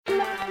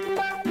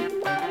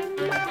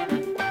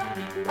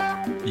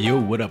Yo,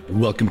 what up?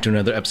 Welcome to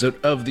another episode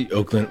of the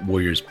Oakland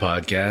Warriors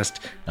podcast.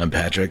 I'm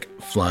Patrick,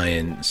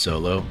 flying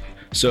solo.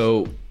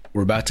 So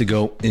we're about to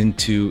go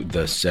into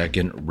the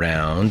second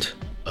round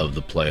of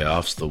the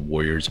playoffs. The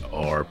Warriors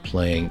are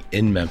playing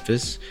in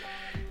Memphis,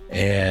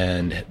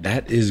 and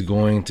that is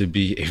going to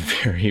be a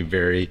very,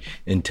 very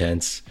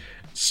intense,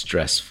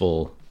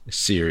 stressful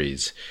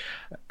series.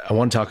 I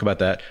want to talk about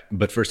that,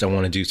 but first I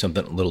want to do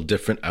something a little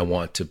different. I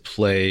want to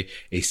play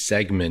a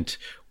segment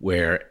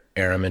where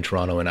Aram in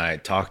Toronto and I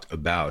talked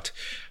about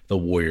the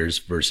Warriors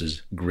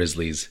versus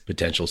Grizzlies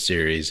potential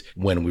series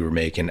when we were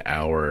making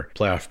our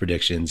playoff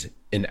predictions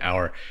in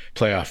our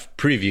playoff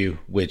preview,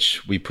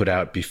 which we put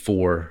out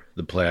before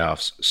the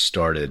playoffs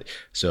started.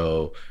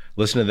 So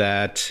listen to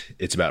that.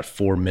 It's about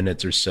 4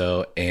 minutes or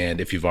so.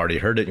 And if you've already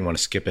heard it, you want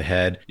to skip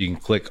ahead, you can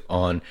click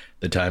on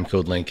the time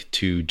code link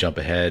to jump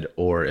ahead.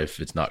 Or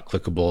if it's not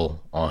clickable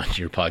on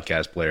your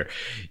podcast player,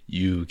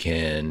 you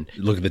can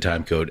look at the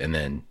time code and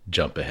then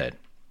jump ahead.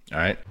 All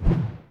right.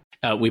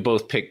 We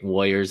both picked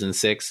Warriors in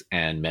 6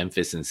 and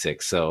Memphis in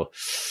 6. So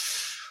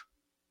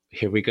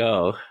here we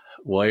go.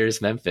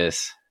 Warriors,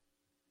 Memphis.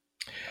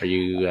 Are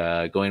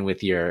you going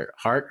with your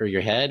heart or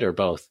your head or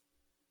both?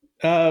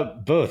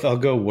 Both. I'll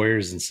go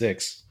Warriors in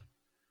 6.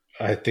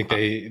 I think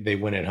they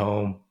win at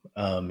home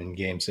in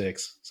game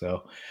 6.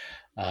 So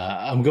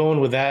I'm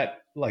going with that.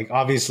 Like,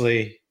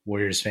 obviously,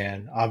 Warriors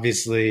fan.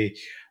 Obviously,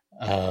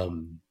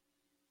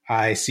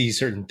 I see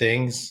certain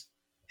things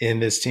in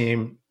this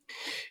team.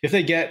 If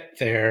they get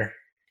there,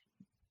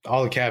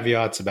 all the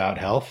caveats about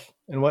health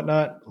and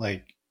whatnot,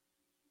 like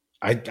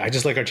I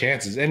just like our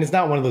chances. And it's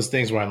not one of those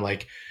things where I'm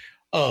like,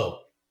 oh,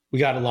 we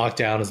got it locked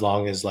down as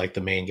long as like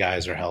the main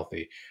guys are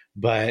healthy.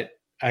 But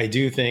I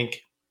do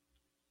think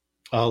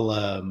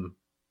I'll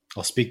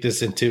speak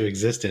this into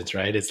existence,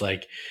 right? It's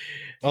like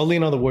I'll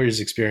lean on the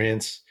Warriors'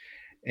 experience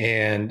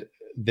and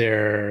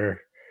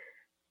their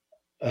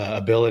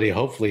ability,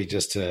 hopefully,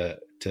 just to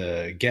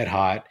get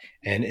hot.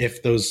 And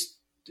if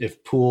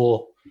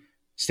Poole,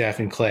 Steph,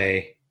 and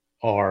Clay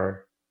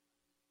are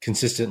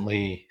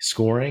consistently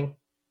scoring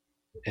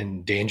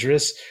and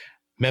dangerous,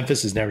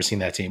 Memphis has never seen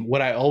that team.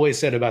 What I always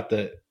said about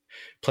the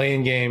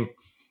play-in game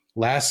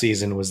last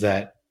season was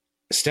that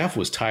Steph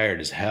was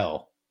tired as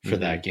hell for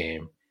that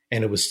game,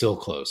 and it was still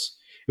close.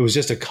 It was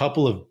just a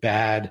couple of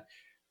bad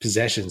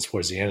possessions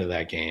towards the end of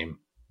that game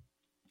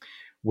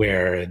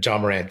where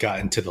John Morant got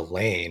into the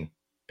lane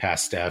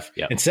past Steph,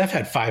 and Steph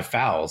had 5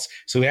 fouls.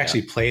 So he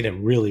actually played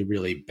him really,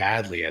 really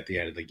badly at the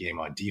end of the game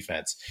on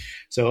defense.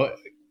 So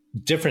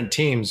different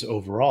teams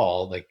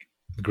overall, like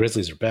the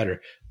Grizzlies are better,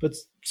 but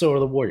so are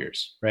the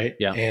Warriors, right?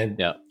 Yeah.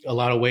 And a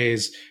lot of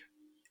ways,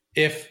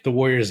 if the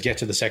Warriors get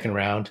to the second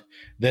round,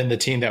 then the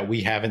team that we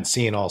haven't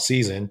seen all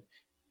season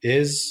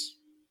is,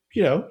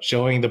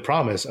 showing the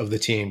promise of the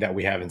team that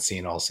we haven't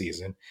seen all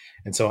season.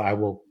 And so I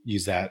will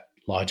use that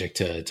logic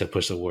to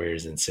push the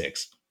Warriors in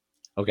 6.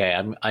 Okay,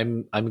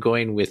 I'm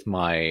going with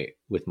my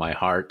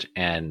heart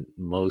and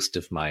most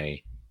of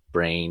my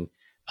brain,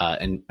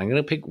 and I'm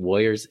gonna pick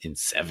Warriors in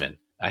 7.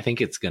 I think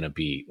it's gonna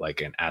be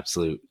like an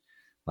absolute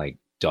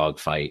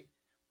dogfight.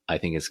 I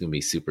think it's gonna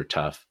be super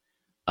tough.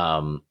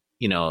 And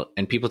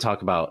people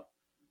talk about,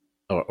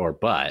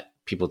 but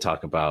people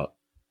talk about,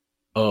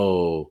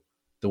 oh,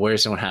 the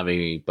Warriors don't have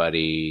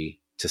anybody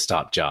to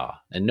stop Ja,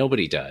 and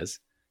nobody does.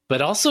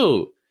 But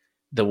also,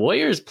 the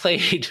Warriors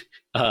played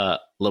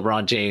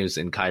LeBron James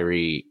and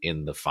Kyrie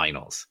in the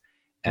finals.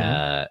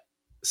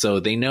 So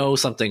they know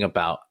something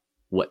about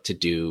what to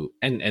do.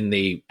 And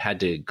they had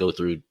to go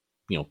through,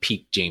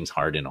 peak James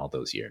Harden all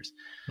those years.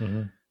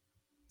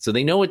 So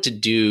they know what to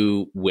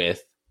do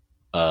with,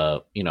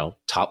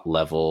 top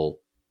level,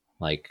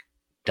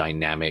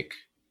 dynamic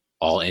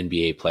all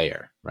NBA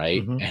player.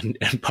 Right.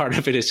 And part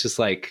of it is just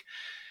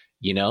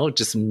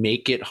just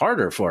make it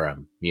harder for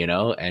him,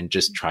 and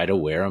just try to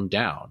wear him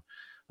down.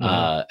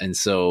 And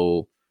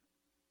so,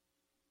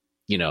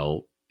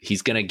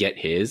 he's going to get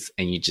his,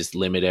 and you just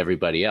limit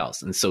everybody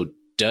else. And so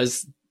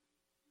does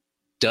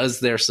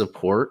their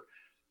support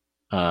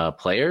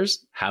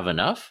players have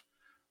enough?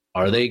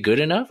 Are they good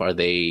enough? Are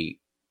they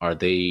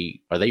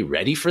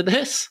ready for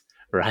this?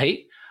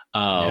 Right.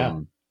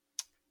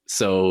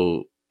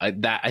 So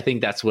I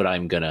think that's what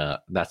I'm going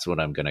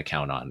to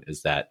count on,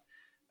 is that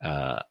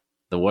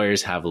the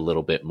Warriors have a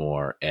little bit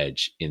more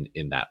edge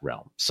in that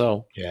realm.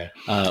 So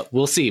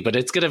we'll see, but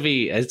it's gonna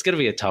be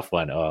a tough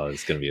one. Oh,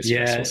 it's gonna be a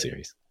stressful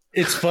series.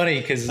 It's funny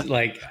because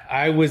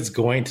I was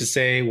going to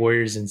say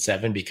Warriors in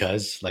 7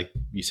 because, like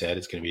you said,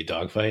 it's gonna be a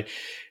dogfight,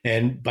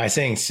 and by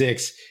saying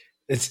 6,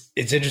 it's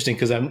interesting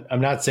because I'm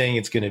not saying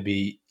it's gonna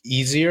be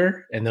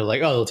easier, and they're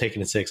like, oh, they'll take it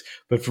in 6,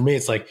 but for me,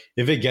 it's like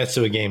if it gets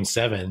to a game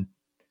 7.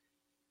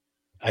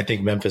 I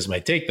think Memphis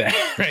might take that,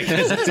 right?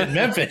 Because it's in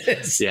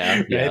Memphis.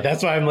 Right?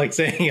 That's why I'm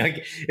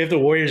saying, if the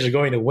Warriors are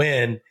going to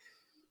win,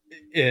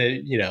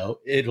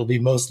 it'll be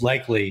most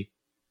likely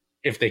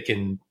if they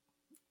can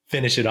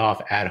finish it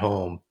off at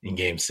home in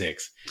game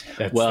 6.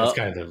 That's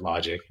kind of the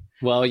logic.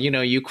 Well,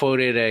 you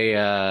quoted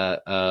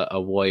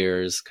a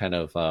Warriors kind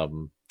of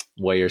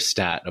Warriors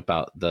stat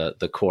about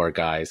the core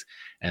guys,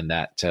 and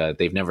that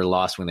they've never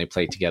lost when they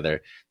play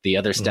together. The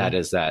other stat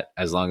is that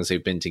as long as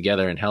they've been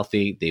together and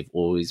healthy, they've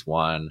always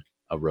won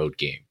a road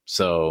game.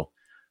 So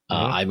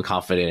I'm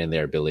confident in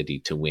their ability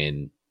to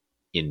win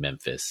in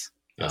Memphis.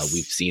 Yes.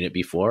 We've seen it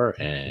before,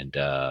 and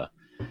I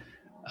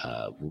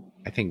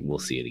think we'll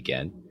see it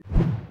again.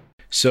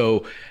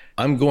 So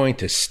I'm going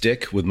to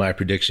stick with my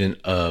prediction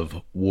of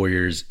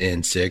Warriors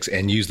in 6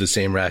 and use the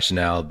same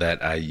rationale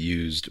that I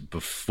used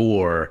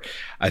before.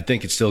 I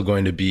think it's still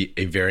going to be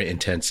a very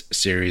intense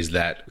series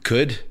that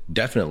could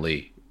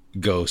definitely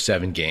go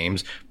 7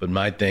 games. But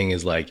my thing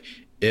is, like,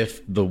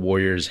 if the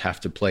Warriors have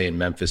to play in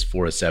Memphis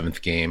for a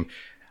 7th game,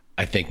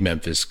 I think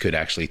Memphis could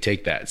actually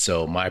take that.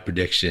 So my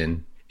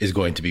prediction is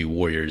going to be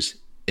Warriors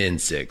in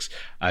 6.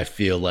 I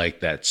feel like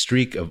that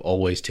streak of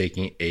always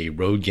taking a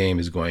road game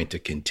is going to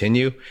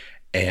continue,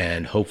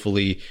 and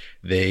hopefully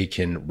they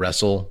can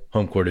wrestle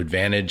home court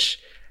advantage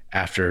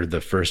after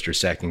the first or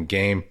second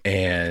game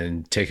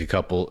and take a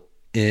couple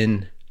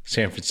in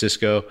San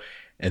Francisco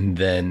and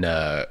then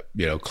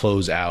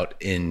close out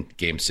in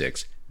game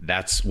 6.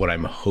 That's what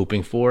I'm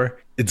hoping for.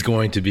 It's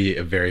going to be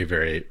a very,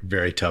 very,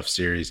 very tough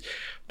series.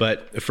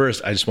 But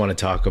first, I just want to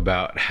talk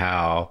about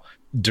how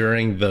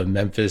during the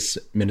Memphis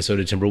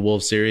Minnesota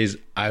Timberwolves series,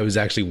 I was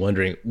actually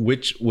wondering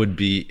which would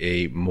be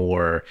a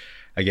more,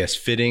 I guess,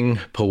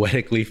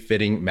 poetically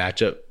fitting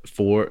matchup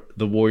for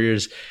the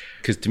Warriors.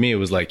 Because to me, it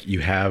was like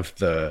you have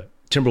the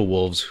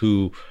Timberwolves,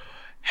 who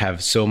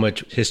have so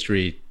much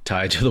history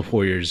tied to the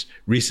Warriors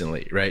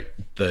recently, right?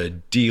 The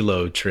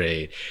D'Lo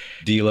trade,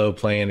 D'Lo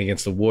playing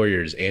against the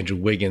Warriors, Andrew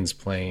Wiggins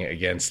playing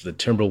against the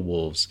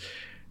Timberwolves,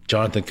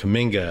 Jonathan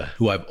Kuminga,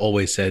 who I've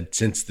always said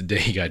since the day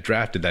he got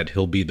drafted that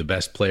he'll be the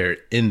best player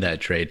in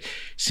that trade,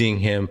 seeing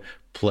him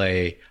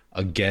play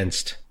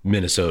against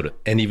Minnesota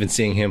and even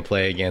seeing him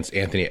play against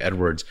Anthony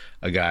Edwards,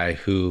 a guy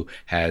who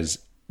has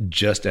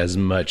just as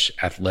much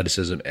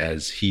athleticism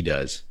as he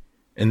does.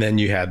 And then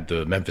you had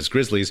the Memphis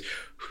Grizzlies,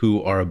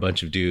 who are a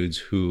bunch of dudes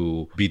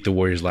who beat the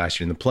Warriors last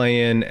year in the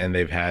play-in, and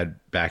they've had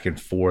back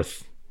and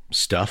forth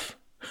stuff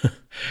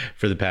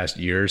for the past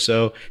year or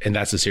so. And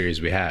that's the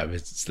series we have.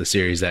 It's the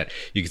series that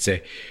you could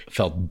say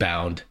felt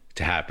bound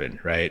to happen,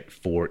 right?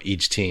 For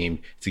each team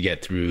to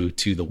get through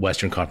to the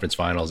Western Conference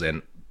Finals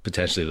and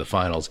potentially the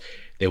finals,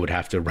 they would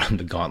have to run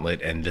the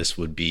gauntlet, and this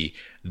would be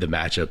the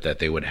matchup that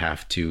they would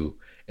have to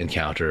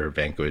encounter,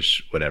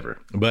 vanquish, whatever.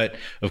 But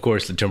of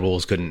course, the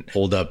Timberwolves couldn't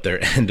hold up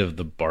their end of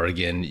the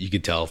bargain. You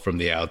could tell from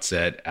the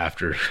outset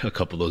after a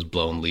couple of those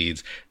blown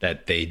leads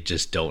that they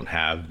just don't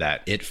have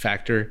that it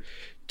factor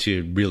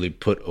to really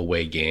put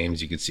away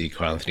games. You could see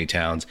Karl-Anthony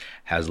Towns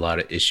has a lot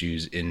of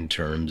issues in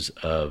terms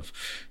of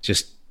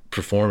just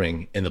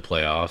performing in the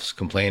playoffs,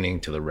 complaining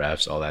to the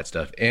refs, all that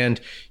stuff.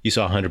 And you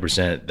saw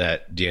 100%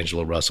 that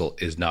D'Angelo Russell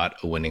is not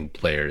a winning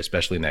player,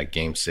 especially in that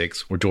game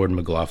 6 where Jordan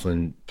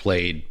McLaughlin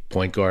played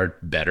point guard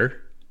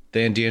better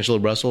than D'Angelo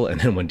Russell.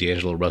 And then when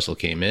D'Angelo Russell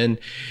came in,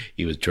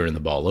 he was turning the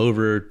ball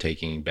over,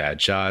 taking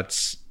bad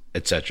shots,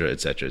 et cetera, et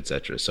cetera, et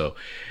cetera. So,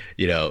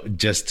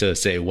 just to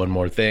say one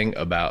more thing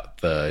about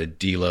the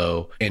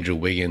D'Lo, Andrew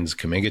Wiggins,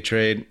 Kuminga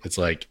trade, it's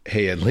like,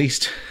 hey, at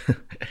least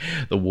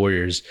the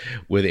Warriors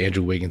with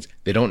Andrew Wiggins,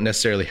 they don't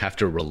necessarily have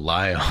to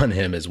rely on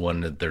him as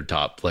one of their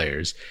top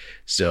players.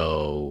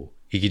 So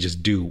he could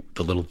just do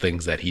the little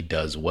things that he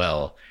does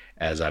well,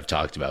 as I've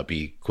talked about,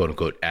 be quote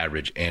unquote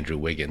average Andrew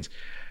Wiggins.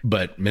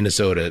 But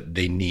Minnesota,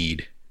 they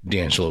need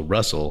D'Angelo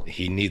Russell.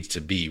 He needs to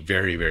be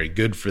very, very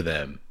good for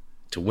them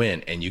to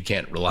win. And you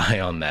can't rely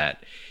on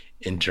that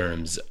in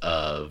terms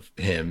of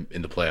him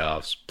in the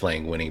playoffs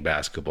playing winning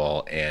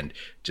basketball and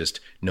just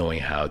knowing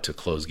how to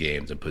close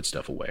games and put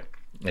stuff away.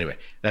 Anyway,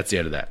 that's the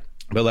end of that.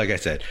 But like I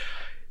said,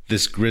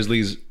 this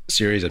Grizzlies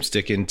series, I'm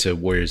sticking to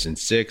Warriors in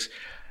 6.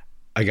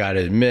 I got to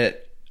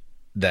admit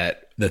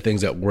that the things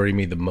that worry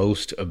me the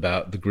most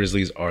about the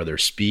Grizzlies are their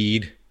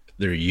speed,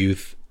 their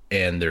youth,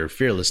 and their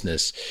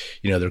fearlessness,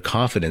 their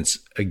confidence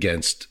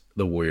against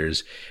the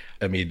Warriors.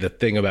 I mean, the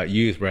thing about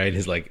youth, right,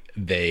 is like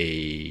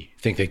they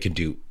think they can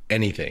do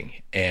anything.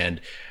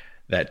 And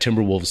that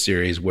Timberwolves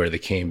series where they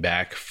came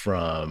back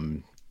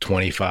from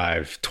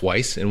 25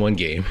 twice in one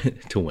game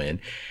to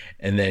win,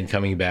 and then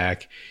coming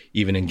back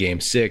even in game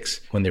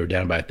 6 when they were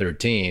down by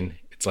 13,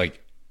 it's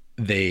like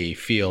they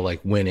feel like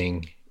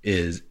winning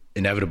is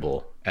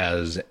inevitable.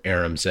 As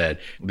Aram said,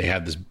 they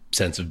have this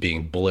sense of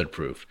being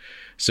bulletproof.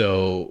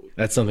 So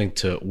that's something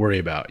to worry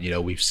about.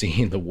 We've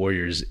seen the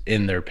Warriors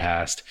in their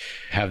past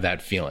have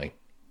that feeling.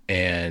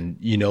 And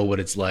you know what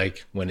it's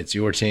like when it's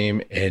your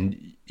team.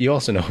 And you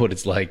also know what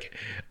it's like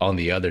on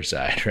the other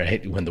side,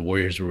 right? When the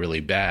Warriors were really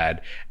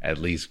bad, at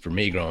least for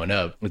me growing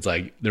up, it's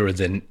like there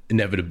was an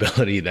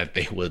inevitability that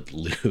they would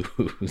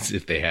lose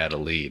if they had a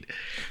lead.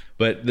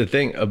 But the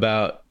thing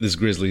about this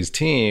Grizzlies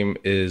team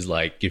is,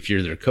 like, if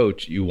you're their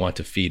coach, you want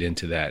to feed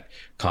into that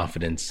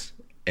confidence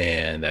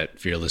and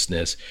that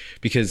fearlessness,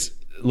 because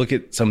look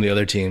at some of the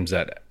other teams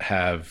that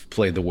have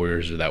played the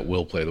Warriors or that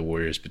will play the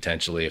Warriors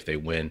potentially if they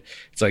win.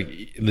 It's like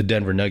the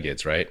Denver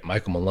Nuggets, right?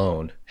 Michael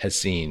Malone has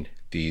seen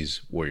these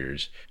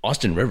Warriors.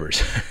 Austin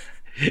Rivers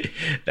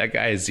that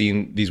guy has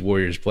seen these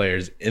Warriors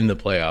players in the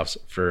playoffs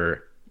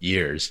for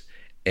years.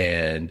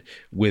 And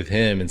with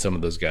him and some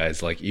of those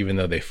guys, like, even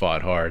though they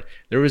fought hard,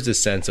 there was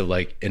this sense of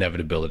like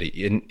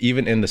inevitability. And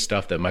even in the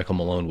stuff that Michael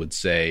Malone would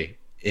say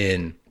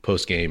in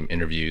post-game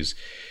interviews,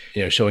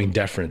 you know, showing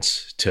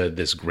deference to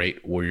this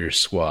great Warriors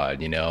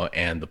squad, you know,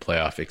 and the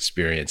playoff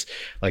experience,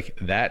 like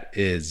that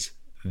is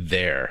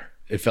there.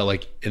 It felt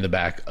like in the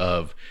back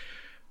of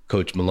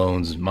Coach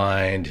Malone's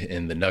mind,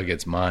 in the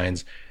Nuggets'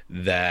 minds,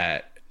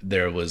 that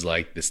there was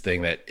like this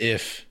thing that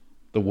if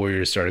the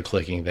Warriors started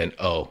clicking, then,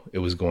 it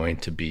was going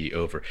to be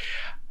over.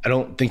 I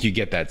don't think you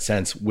get that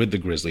sense with the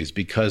Grizzlies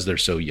because they're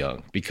so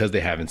young, because they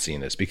haven't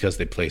seen this, because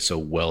they play so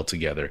well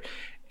together,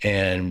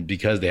 and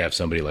because they have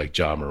somebody like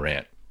Ja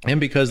Morant, and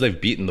because they've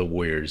beaten the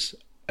Warriors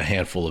a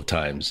handful of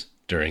times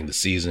during the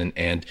season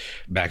and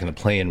back in the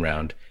play-in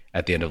round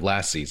at the end of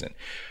last season.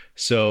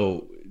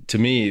 So to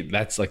me,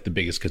 that's like the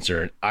biggest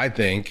concern. I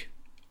think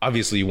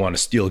obviously you want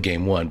to steal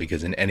game one,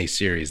 because in any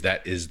series,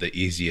 that is the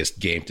easiest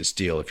game to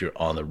steal if you're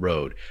on the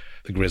road.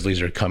 The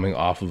Grizzlies are coming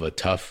off of a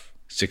tough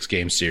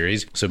 6-game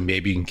series, so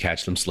maybe you can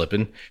catch them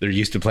slipping. They're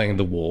used to playing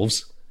the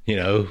Wolves, you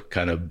know,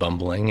 kind of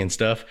bumbling and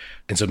stuff.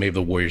 And so maybe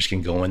the Warriors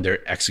can go in there,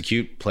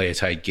 execute, play a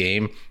tight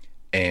game,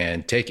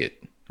 and take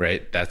it,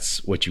 right?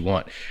 That's what you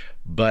want.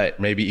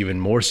 But maybe even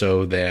more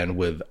so than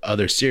with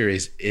other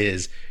series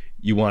is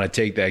you want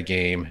to take that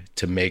game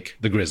to make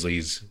the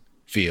Grizzlies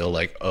feel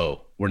like,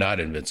 we're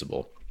not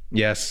invincible.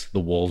 Yes, the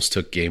Wolves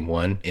took game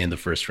one in the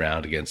first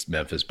round against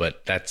Memphis,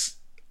 but that's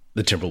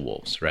the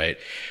Timberwolves, right?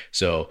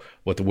 So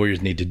what the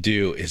Warriors need to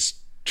do is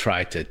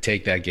try to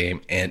take that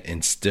game and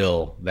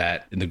instill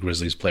that in the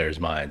Grizzlies players'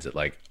 minds that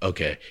like,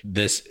 okay,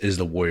 this is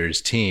the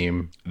Warriors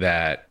team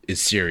that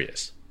is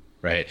serious,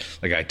 right?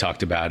 Like I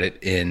talked about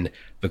it in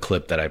the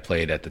clip that I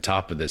played at the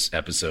top of this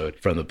episode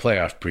from the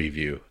playoff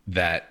preview,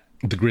 that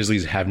the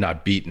Grizzlies have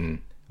not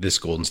beaten this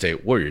Golden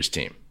State Warriors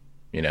team,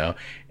 you know?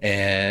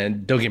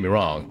 And don't get me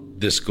wrong,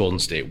 this Golden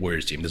State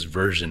Warriors team, this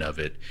version of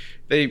it,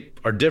 they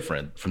are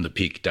different from the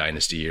peak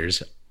dynasty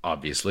years,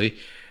 obviously.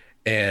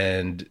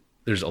 And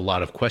there's a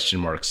lot of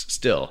question marks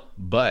still,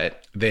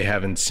 but they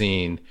haven't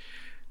seen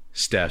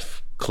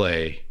Steph,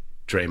 Clay,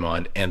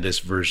 Draymond, and this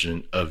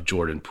version of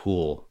Jordan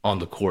Poole on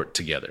the court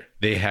together.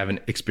 They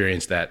haven't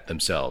experienced that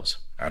themselves.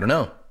 I don't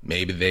know.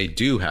 Maybe they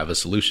do have a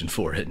solution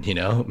for it, you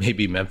know?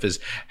 Maybe Memphis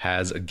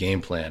has a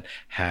game plan,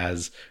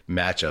 has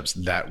matchups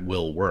that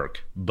will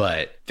work,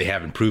 but they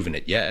haven't proven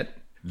it yet.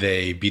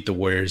 They beat the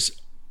Warriors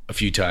a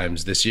few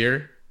times this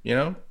year, you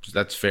know?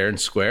 That's fair and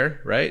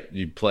square, right?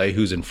 You play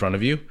who's in front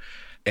of you.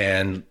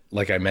 And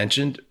like I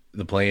mentioned,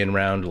 the play-in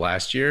round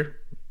last year,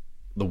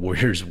 the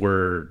Warriors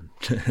were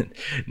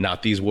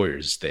not these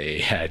Warriors. They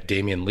had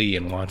Damian Lee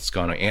and Juan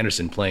Toscano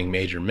Anderson playing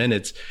major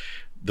minutes.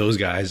 Those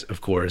guys,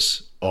 of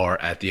course, are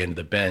at the end of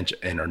the bench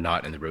and are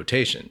not in the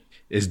rotation.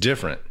 It's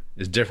different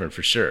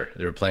for sure.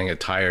 They were playing a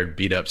tired,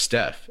 beat-up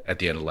Steph at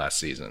the end of last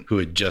season, who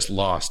had just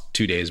lost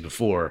 2 days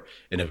before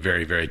in a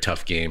very, very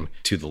tough game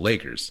to the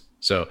Lakers.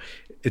 So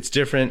it's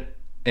different,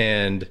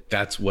 and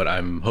that's what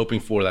I'm hoping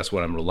for. That's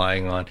what I'm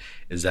relying on,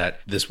 is that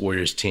this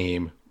Warriors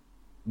team,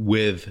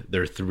 with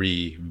their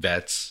 3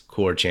 vets,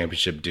 core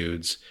championship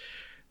dudes,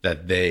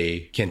 that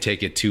they can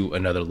take it to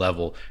another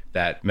level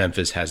that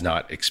Memphis has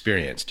not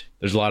experienced.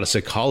 There's a lot of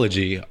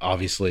psychology,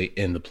 obviously,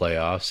 in the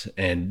playoffs.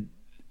 And,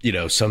 you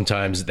know,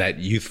 sometimes that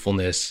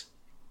youthfulness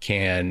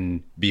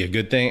can be a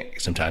good thing.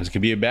 Sometimes it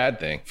can be a bad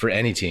thing for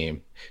any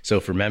team. So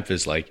for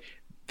Memphis, like,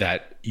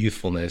 that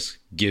youthfulness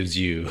gives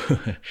you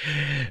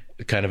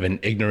kind of an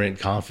ignorant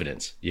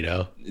confidence, you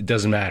know? It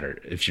doesn't matter.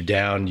 If you're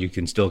down, you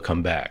can still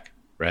come back,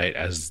 right?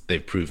 As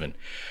they've proven.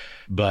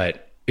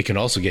 But it can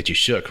also get you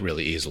shook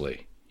really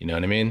easily. You know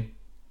what I mean?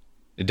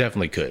 It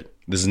definitely could.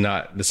 This is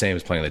not the same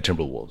as playing the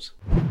Timberwolves.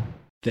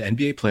 The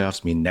NBA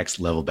playoffs mean next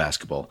level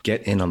basketball.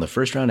 Get in on the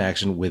first round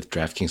action with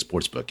DraftKings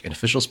Sportsbook, an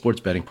official sports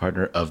betting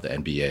partner of the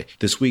NBA.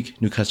 This week,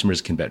 new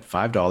customers can bet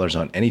 $5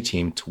 on any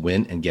team to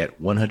win and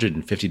get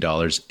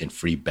 $150 in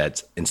free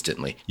bets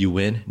instantly. You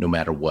win no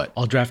matter what.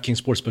 All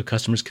DraftKings Sportsbook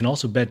customers can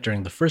also bet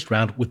during the first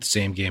round with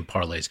same game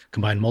parlays.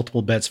 Combine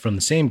multiple bets from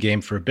the same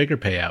game for a bigger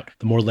payout.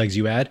 The more legs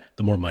you add,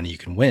 the more money you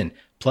can win.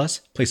 Plus,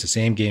 place a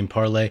same game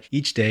parlay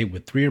each day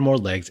with 3 or more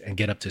legs and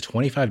get up to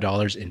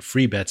 $25 in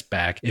free bets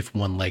back if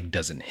one leg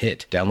doesn't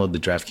hit. Download the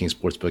DraftKings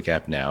Sportsbook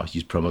app now.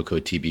 Use promo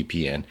code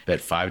TBPN.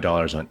 Bet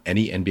 $5 on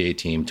any NBA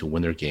team to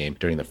win their game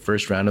during the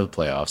first round of the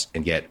playoffs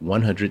and get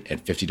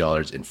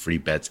 $150 in free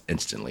bets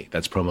instantly.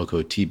 That's promo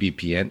code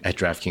TBPN at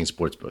DraftKings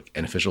Sportsbook,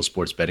 an official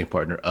sports betting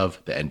partner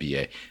of the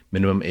NBA.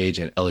 Minimum age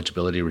and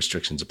eligibility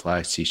restrictions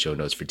apply. See show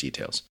notes for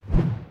details.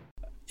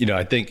 You know,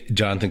 I think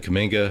Jonathan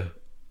Kuminga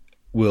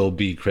will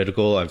be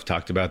critical. I've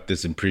talked about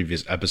this in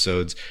previous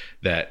episodes,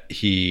 that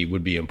he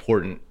would be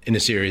important in a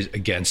series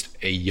against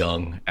a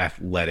young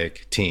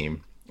athletic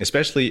team,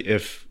 especially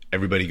if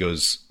everybody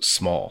goes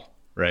small,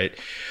 right?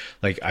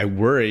 Like, I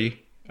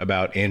worry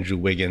about Andrew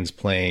Wiggins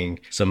playing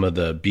some of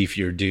the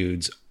beefier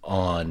dudes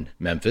on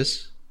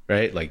Memphis,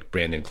 right? Like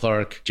Brandon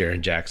Clark,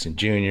 Jaren Jackson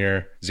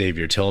Jr.,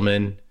 Xavier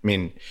Tillman. I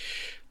mean,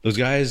 those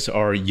guys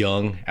are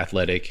young,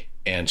 athletic,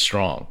 and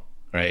strong,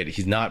 right?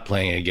 He's not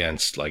playing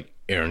against like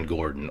Aaron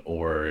Gordon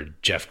or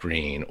Jeff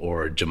Green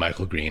or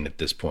JaMychal Green at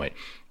this point.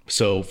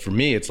 So for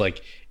me, it's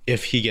like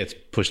if he gets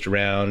pushed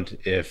around,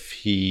 if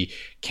he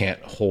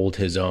can't hold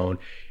his own,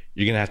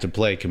 you're going to have to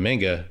play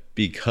Kuminga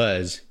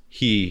because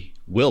he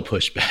will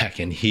push back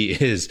and he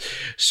is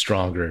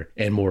stronger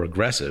and more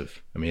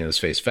aggressive. I mean, let's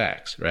face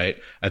facts, right?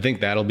 I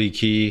think that'll be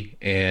key.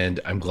 And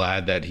I'm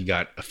glad that he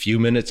got a few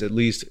minutes at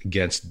least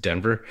against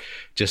Denver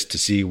just to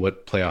see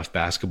what playoff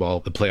basketball,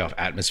 the playoff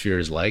atmosphere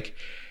is like.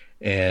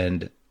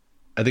 And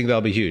I think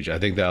that'll be huge. I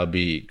think that'll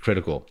be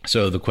critical.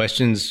 So the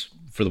questions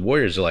for the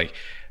Warriors are like,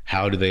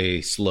 how do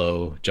they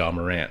slow Ja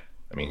Morant?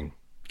 I mean,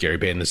 Gary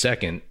Payton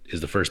II is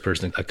the first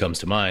person that comes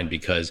to mind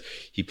because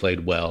he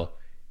played well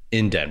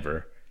in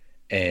Denver.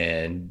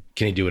 And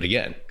can he do it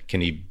again?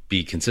 Can he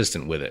be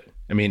consistent with it?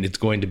 I mean, it's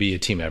going to be a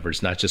team effort.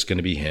 It's not just going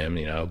to be him.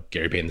 You know,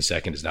 Gary Payton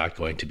II is not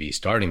going to be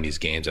starting these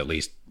games, at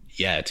least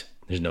yet.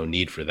 There's no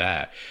need for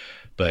that.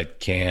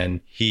 But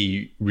can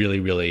he really,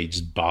 really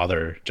just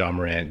bother Ja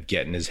Morant,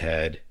 get in his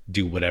head,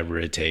 do whatever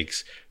it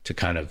takes to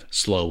kind of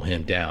slow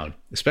him down,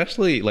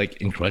 especially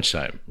like in crunch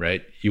time,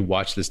 right? You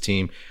watch this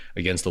team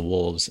against the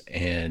Wolves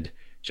and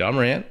Ja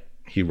Morant,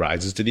 he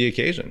rises to the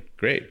occasion.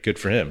 Great. Good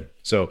for him.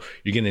 So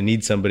you're going to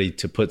need somebody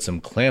to put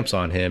some clamps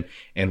on him.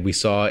 And we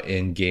saw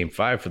in game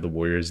 5 for the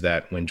Warriors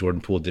that when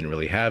Jordan Poole didn't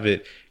really have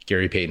it,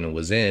 Gary Payton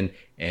was in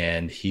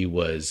and he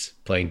was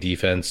playing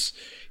defense.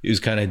 He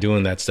was kind of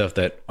doing that stuff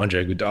that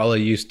Andre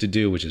Iguodala used to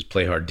do, which is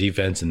play hard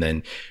defense and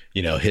then,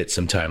 you know, hit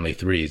some timely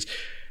threes.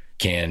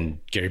 Can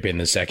Gary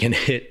Payton II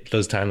hit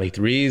those timely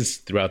threes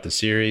throughout the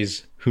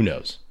series? Who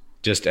knows?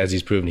 Just as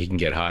he's proven he can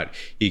get hot,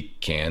 he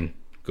can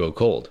go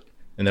cold.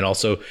 And then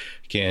also,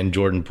 can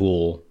Jordan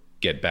Poole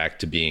get back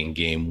to being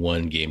game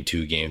 1, game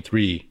 2, game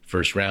 3,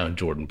 first round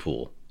Jordan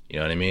Poole? You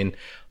know what I mean?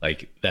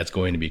 Like, that's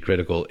going to be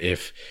critical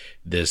if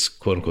this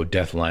quote unquote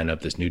death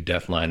lineup, this new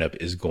death lineup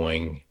is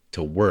going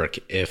to work,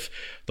 if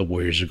the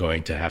Warriors are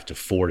going to have to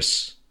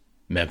force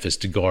Memphis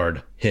to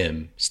guard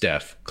him,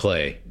 Steph,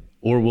 Clay,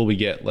 or will we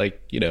get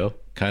like, you know,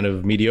 kind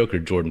of mediocre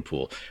Jordan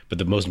Poole? But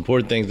the most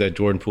important thing is that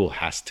Jordan Poole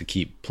has to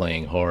keep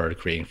playing hard,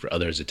 creating for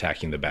others,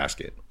 attacking the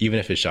basket, even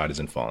if his shot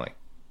isn't falling.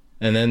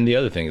 And then the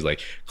other thing is like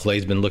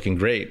Clay's been looking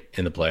great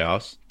in the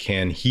playoffs.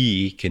 Can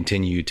he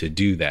continue to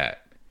do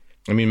that?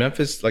 I mean,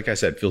 Memphis, like I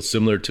said, feels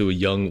similar to a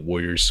young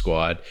Warriors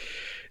squad.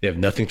 They have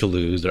nothing to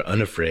lose. They're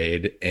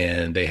unafraid.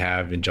 And they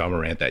have in Ja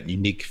Morant that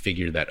unique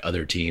figure that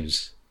other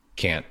teams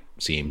can't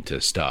seem to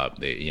stop.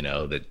 They, you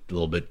know, that a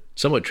little bit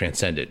somewhat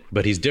transcendent.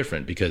 But he's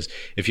different because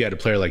if you had a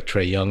player like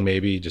Trae Young,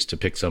 maybe just to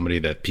pick somebody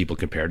that people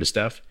compare to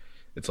Steph,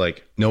 it's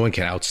like no one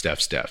can out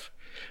Steph.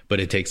 But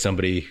it takes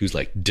somebody who's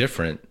like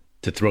different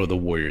to throw the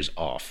Warriors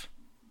off,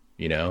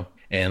 you know?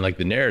 And like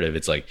the narrative,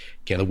 it's like,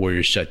 can the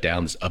Warriors shut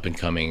down this up and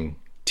coming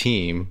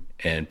team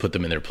and put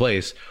them in their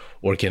place?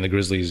 Or can the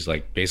Grizzlies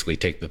like basically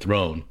take the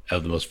throne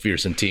of the most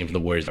fearsome team from the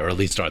Warriors, or at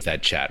least start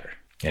that chatter?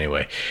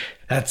 Anyway,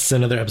 that's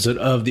another episode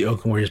of the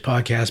Oakland Warriors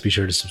podcast. Be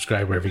sure to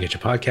subscribe wherever you get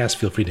your podcasts.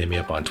 Feel free to hit me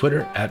up on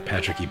Twitter at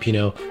Patrick E.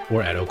 Pino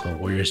or at Oakland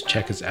Warriors.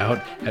 Check us out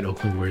at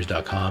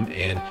oaklandwarriors.com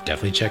and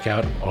definitely check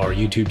out our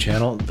YouTube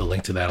channel. The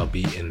link to that will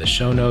be in the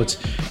show notes.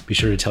 Be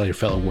sure to tell your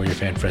fellow Warrior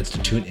fan friends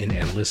to tune in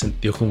and listen.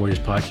 The Oakland Warriors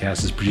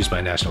podcast is produced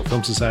by National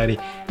Film Society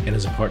and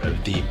is a part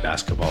of the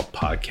Basketball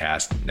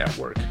Podcast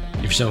Network.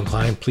 If you're so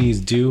inclined,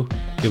 please do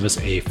give us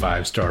a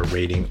 5-star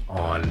rating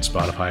on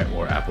Spotify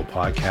or Apple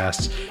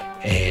Podcasts.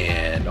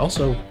 And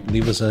also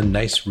leave us a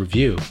nice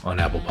review on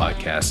Apple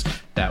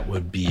Podcasts. That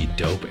would be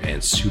dope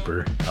and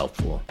super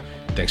helpful.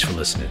 Thanks for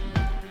listening.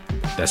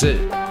 That's it.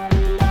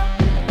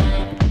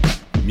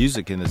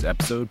 Music in this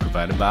episode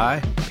provided by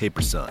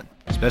Paper Sun.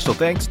 Special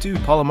thanks to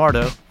Paul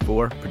Amardo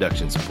for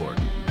production support.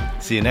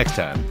 See you next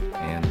time,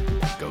 and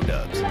go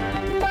Dubs.